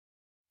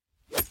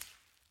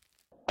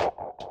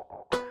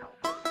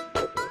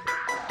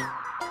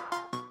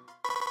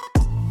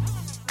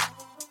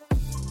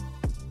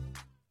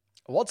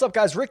What's up,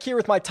 guys? Rick here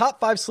with my top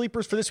 5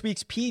 sleepers for this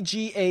week's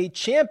PGA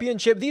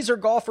Championship. These are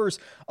golfers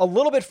a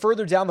little bit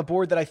further down the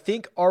board that I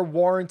think are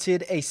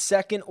warranted a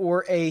second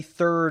or a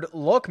third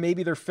look.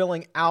 Maybe they're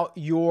filling out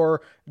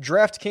your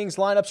DraftKings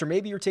lineups, or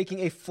maybe you're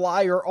taking a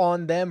flyer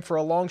on them for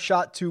a long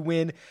shot to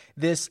win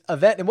this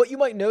event. And what you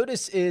might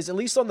notice is, at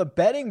least on the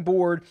betting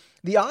board,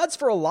 the odds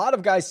for a lot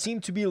of guys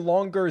seem to be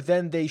longer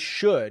than they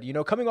should. You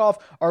know, coming off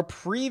our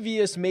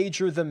previous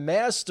major, the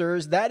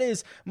Masters, that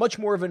is much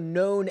more of a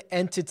known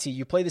entity.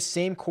 You play the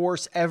same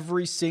course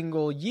every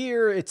single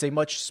year. It's a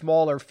much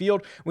smaller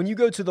field. When you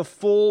go to the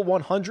full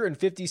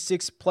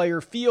 156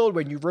 player field,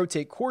 when you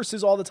rotate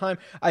courses all the time,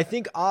 I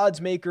think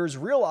odds makers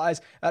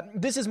realize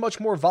this is much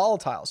more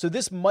volatile. So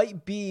this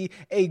might be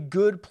a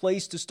good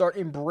place to start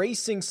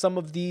embracing some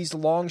of these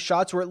long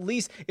shots, or at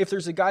least if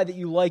there's a guy that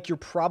you like, you're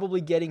probably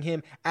getting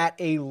him at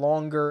a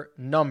longer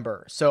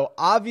number. So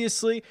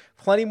obviously,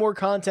 plenty more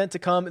content to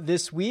come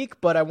this week,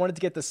 but I wanted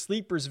to get the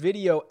sleepers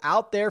video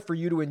out there for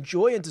you to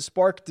enjoy and to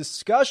spark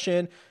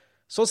discussion.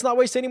 So let's not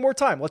waste any more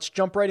time. Let's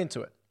jump right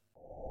into it.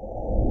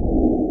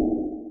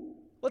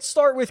 Let's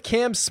start with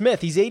Cam Smith.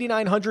 He's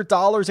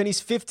 $8,900 and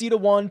he's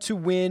 50-1 to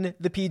win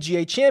the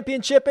PGA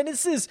Championship. And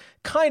this is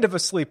kind of a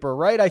sleeper,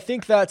 right? I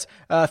think that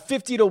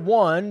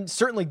 50-1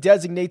 certainly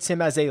designates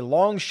him as a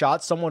long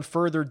shot, someone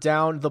further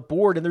down the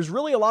board. And there's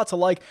really a lot to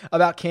like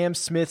about Cam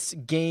Smith's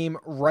game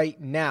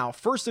right now.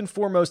 First and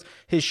foremost,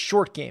 his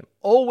short game.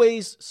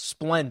 Always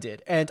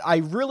splendid. And I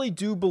really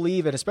do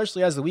believe, and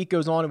especially as the week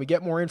goes on and we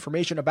get more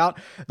information about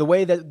the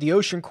way that the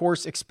Ocean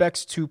Course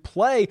expects to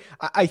play,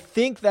 I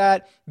think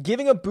that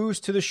giving a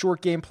boost to the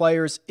short game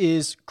players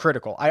is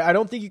critical. I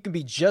don't think you can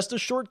be just a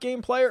short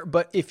game player,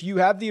 but if you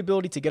have the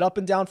ability to get up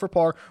and down for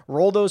par,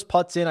 roll those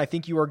putts in, I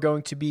think you are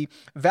going to be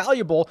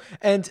valuable.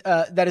 And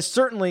that is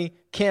certainly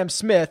Cam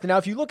Smith. Now,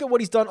 if you look at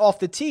what he's done off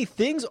the tee,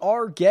 things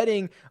are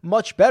getting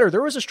much better.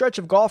 There was a stretch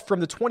of golf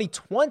from the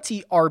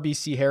 2020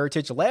 RBC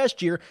Heritage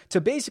last year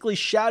to basically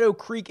Shadow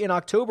Creek in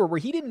October where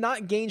he did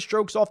not gain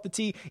strokes off the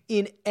tee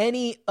in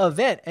any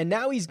event. And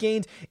now he's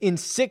gained in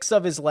 6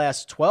 of his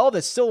last 12.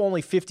 That's still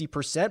only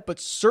 50%, but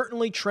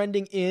certainly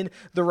trending in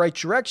the right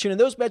direction. And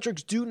those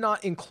metrics do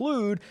not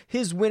include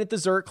his win at the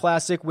Zurich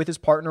Classic with his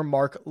partner,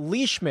 Mark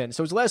Leishman.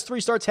 So his last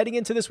 3 starts heading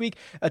into this week,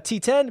 a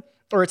T10,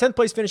 or a 10th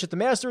place finish at the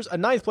Masters, a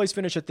 9th place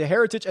finish at the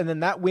Heritage, and then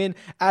that win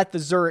at the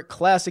Zurich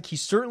Classic. He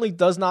certainly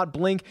does not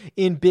blink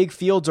in big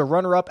fields. A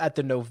runner-up at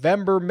the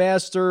November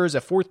Masters, a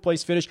 4th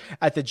place finish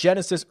at the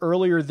Genesis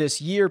earlier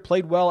this year,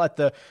 played well at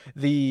the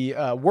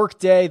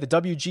Workday, the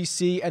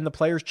WGC, and the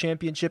Players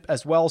Championship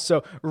as well.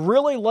 So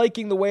really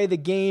liking the way the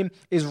game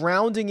is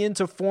rounding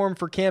into form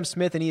for Cam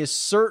Smith, and he is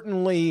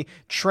certainly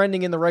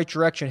trending in the right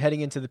direction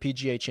heading into the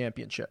PGA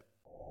Championship.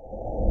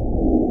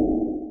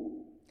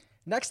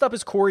 Next up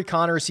is Corey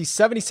Conners. He's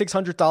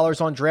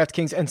 $7,600 on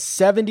DraftKings and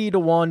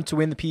 70-1 to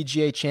win the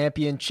PGA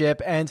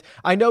Championship. And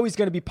I know he's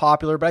going to be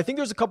popular, but I think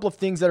there's a couple of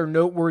things that are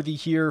noteworthy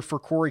here for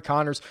Corey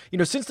Conners. You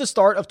know, since the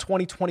start of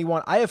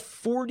 2021, I have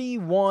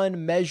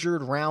 41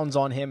 measured rounds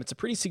on him. It's a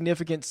pretty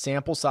significant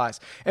sample size.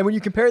 And when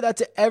you compare that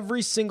to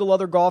every single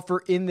other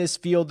golfer in this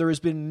field, there has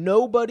been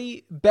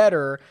nobody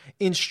better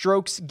in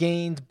strokes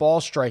gained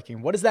ball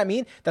striking. What does that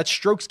mean? That's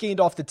strokes gained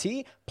off the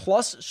tee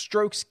plus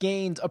strokes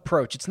gained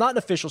approach. It's not an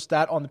official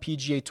stat on the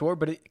PGA Tour,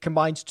 but it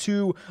combines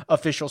 2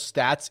 official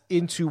stats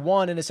into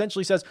one and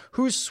essentially says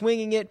who's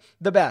swinging it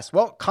the best.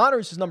 Well,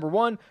 Conners is number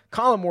 1,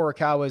 Colin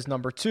Morikawa is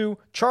number 2,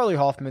 Charlie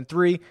Hoffman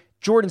 3,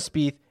 Jordan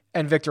Spieth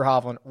and Viktor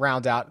Hovland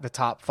round out the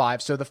top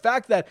 5. So the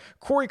fact that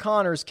Corey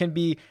Conners can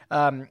be,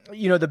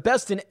 the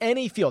best in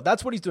any field,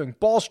 that's what he's doing.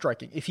 Ball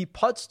striking. If he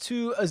putts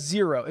to a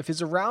 0, if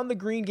his around the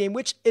green game,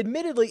 which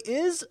admittedly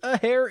is a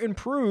hair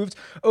improved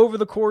over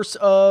the course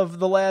of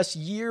the last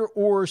year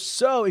or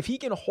so, if he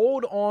can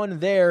hold on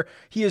there,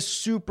 he is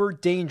super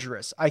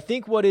dangerous. I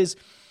think what is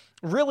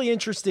really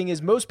interesting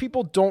is most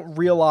people don't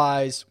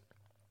realize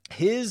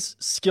his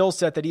skill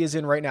set that he is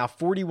in right now,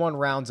 41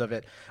 rounds of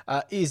it,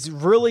 is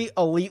really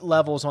elite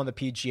levels on the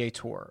PGA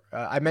Tour.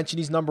 I mentioned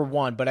he's number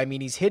 1, but I mean,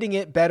 he's hitting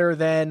it better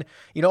than,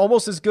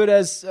 almost as good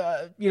as,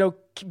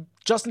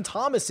 Justin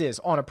Thomas is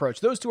on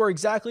approach. Those two are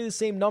exactly the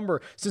same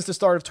number since the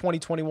start of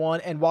 2021.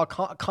 And while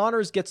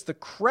Conners gets the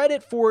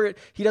credit for it,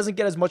 he doesn't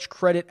get as much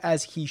credit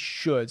as he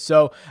should.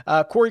 So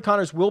Corey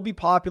Conners will be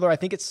popular. I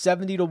think it's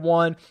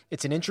 70-1.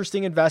 It's an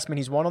interesting investment.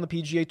 He's won on the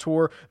PGA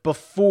Tour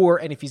before.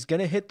 And if he's going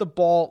to hit the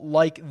ball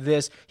like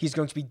this, he's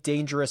going to be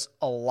dangerous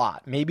a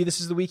lot. Maybe this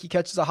is the week he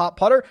catches a hot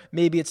putter.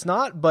 Maybe it's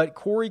not. But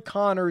Corey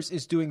Conners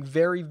is doing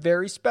very,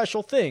 very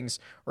special things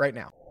right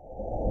now.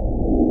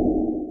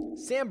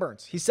 Sam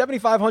Burns, he's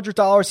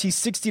 $7,500. He's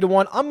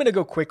 60-1. I'm going to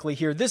go quickly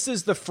here. This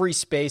is the free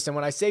space. And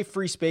when I say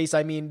free space,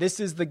 I mean, this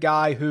is the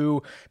guy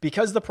who,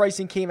 because the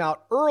pricing came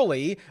out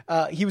early,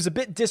 he was a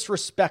bit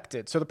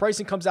disrespected. So the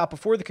pricing comes out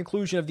before the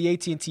conclusion of the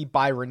AT&T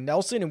Byron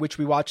Nelson, in which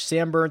we watched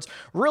Sam Burns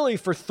really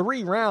for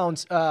 3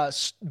 rounds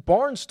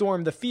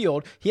barnstorm the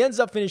field. He ends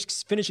up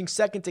finishing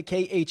second to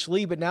KH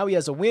Lee, but now he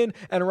has a win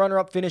and a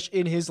runner-up finish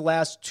in his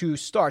last 2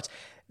 starts.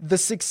 The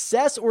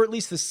success, or at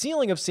least the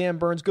ceiling of Sam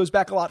Burns, goes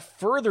back a lot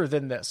further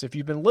than this. If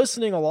you've been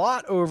listening a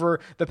lot over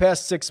the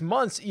past 6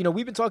 months,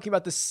 we've been talking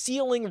about the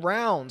ceiling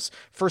rounds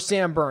for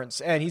Sam Burns,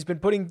 and he's been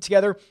putting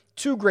together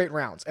 2 great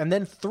rounds and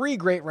then 3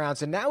 great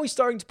rounds. And now he's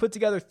starting to put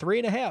together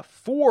 3.5,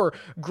 4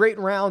 great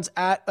rounds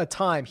at a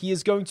time. He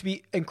is going to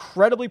be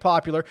incredibly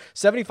popular.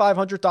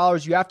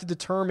 $7,500. You have to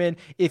determine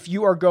if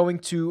you are going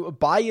to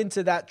buy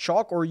into that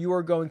chalk or you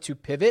are going to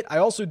pivot. I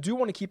also do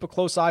want to keep a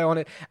close eye on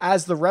it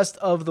as the rest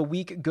of the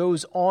week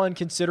goes on,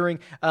 considering,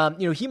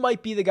 he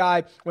might be the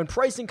guy when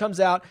pricing comes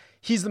out.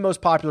 He's the most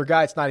popular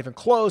guy. It's not even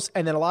close.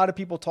 And then a lot of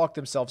people talk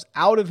themselves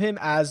out of him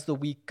as the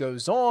week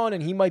goes on.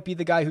 And he might be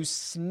the guy who's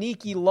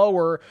sneaky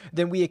lower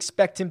than we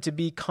expect him to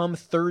be come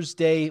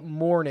Thursday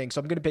morning. So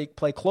I'm going to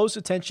pay close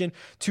attention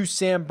to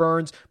Sam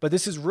Burns. But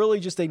this is really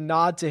just a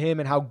nod to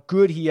him and how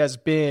good he has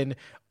been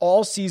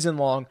all season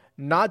long,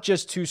 not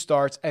just 2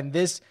 starts. And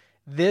this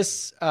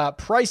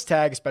price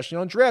tag, especially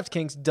on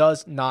DraftKings,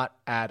 does not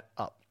add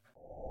up.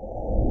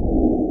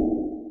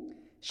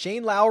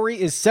 Shane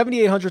Lowry is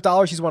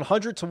 $7,800. He's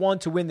 100-1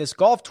 to win this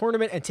golf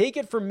tournament. And take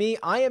it from me,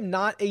 I am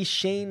not a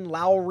Shane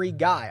Lowry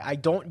guy. I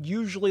don't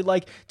usually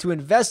like to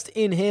invest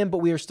in him, but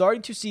we are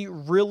starting to see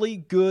really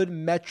good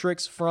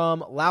metrics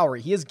from Lowry.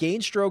 He has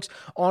gained strokes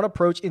on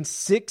approach in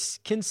 6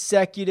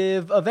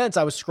 consecutive events.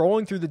 I was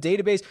scrolling through the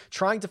database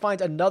trying to find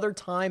another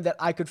time that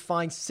I could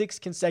find 6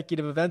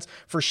 consecutive events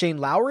for Shane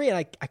Lowry, and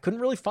I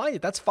couldn't really find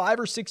it. That's 5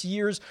 or 6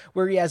 years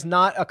where he has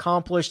not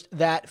accomplished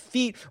that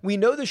feat. We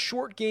know the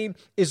short game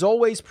is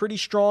always pretty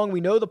strong. We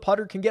know the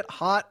putter can get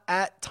hot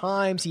at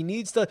times. He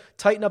needs to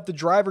tighten up the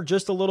driver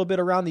just a little bit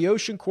around the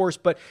Ocean course,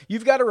 but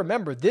you've got to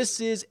remember,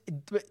 this is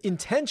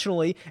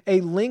intentionally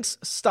a links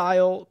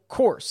style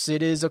course.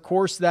 It is a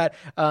course that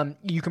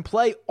you can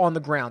play on the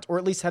ground, or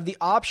at least have the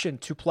option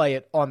to play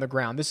it on the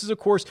ground. This is a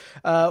course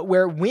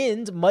where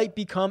wind might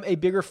become a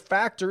bigger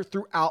factor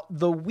throughout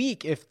the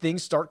week if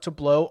things start to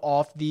blow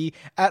off the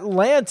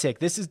Atlantic.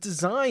 This is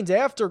designed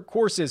after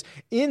courses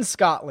in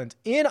Scotland,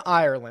 in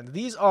Ireland.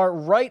 These are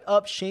right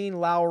up Shane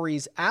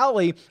Lowry's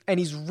alley, and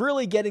he's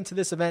really getting to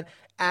this event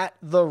at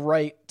the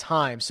right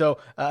time. So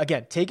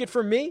again, take it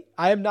from me.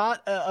 I am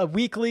not a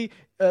weekly,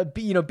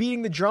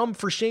 beating the drum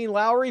for Shane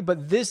Lowry,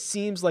 but this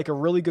seems like a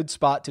really good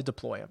spot to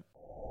deploy him.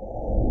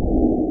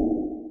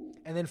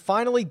 And then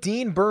finally,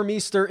 Dean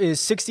Burmeister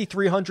is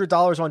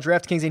 $6,300 on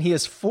DraftKings, and he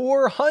is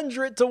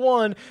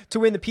 400-1 to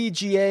win the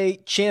PGA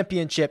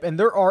Championship. And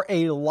there are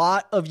a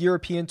lot of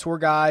European Tour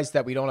guys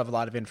that we don't have a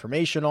lot of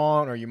information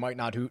on, or you might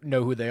not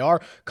know who they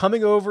are,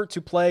 coming over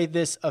to play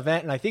this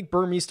event. And I think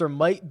Burmeister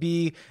might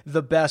be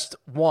the best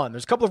one.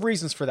 There's a couple of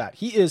reasons for that.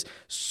 He is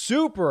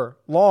super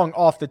long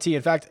off the tee.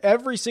 In fact,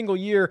 every single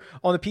year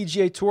on the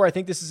PGA Tour, I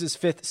think this is his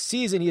 5th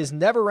season, he has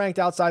never ranked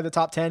outside the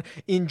top 10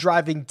 in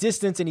driving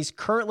distance, and he's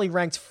currently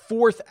ranked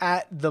 4th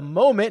at the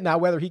moment. Now,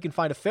 whether he can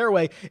find a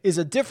fairway is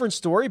a different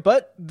story,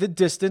 but the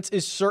distance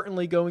is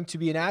certainly going to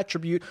be an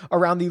attribute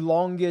around the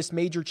longest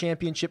major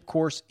championship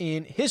course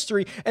in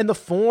history. And the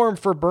form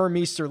for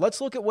Burmeister,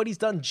 let's look at what he's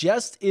done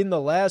just in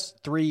the last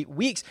 3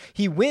 weeks.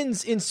 He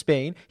wins in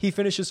Spain. He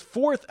finishes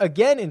 4th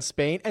again in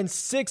Spain and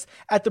 6th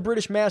at the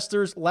British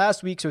Masters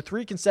last week. So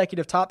 3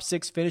 consecutive top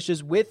 6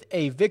 finishes with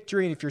a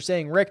victory. And if you're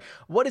saying, Rick,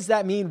 what does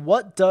that mean?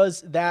 What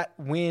does that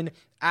win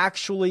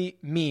actually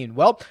mean?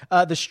 Well,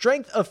 the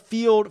strength of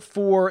field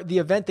for the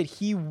event that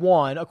he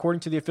won, according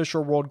to the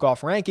official World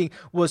Golf Ranking,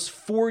 was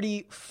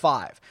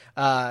 45.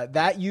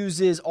 That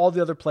uses all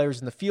the other players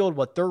in the field,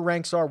 what their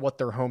ranks are, what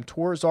their home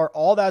tours are,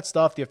 all that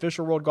stuff. The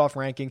official World Golf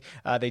Ranking,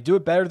 they do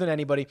it better than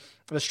anybody.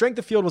 The strength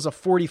of field was a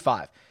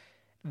 45.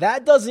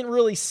 That doesn't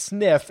really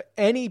sniff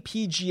any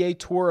PGA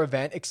Tour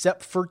event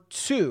except for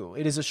 2.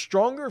 It is a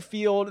stronger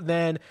field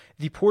than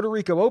the Puerto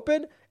Rico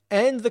Open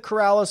and the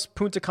Corrales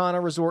Punta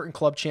Cana Resort and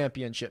Club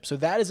Championship. So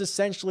that is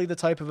essentially the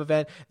type of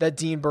event that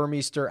Dean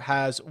Burmeister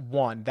has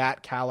won,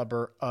 that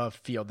caliber of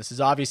field. This is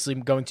obviously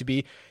going to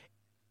be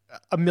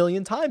a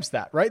million times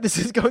that, right? This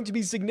is going to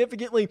be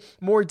significantly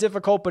more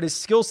difficult, but his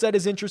skill set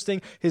is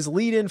interesting. His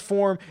lead-in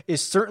form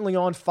is certainly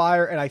on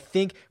fire, and I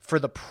think for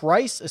the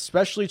price,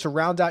 especially to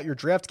round out your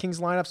DraftKings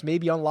lineups,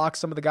 maybe unlock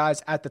some of the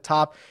guys at the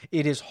top,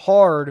 it is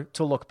hard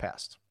to look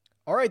past.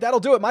 All right, that'll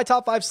do it. My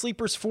top 5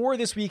 sleepers for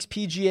this week's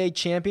PGA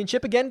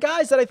Championship. Again,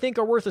 guys that I think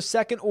are worth a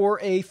second or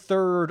a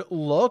third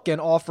look and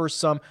offer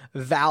some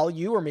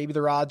value, or maybe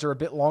their odds are a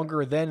bit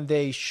longer than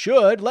they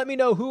should. Let me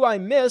know who I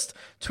missed.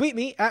 Tweet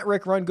me at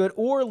Rick Rungood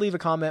or leave a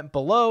comment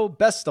below.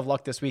 Best of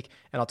luck this week,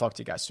 and I'll talk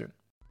to you guys soon.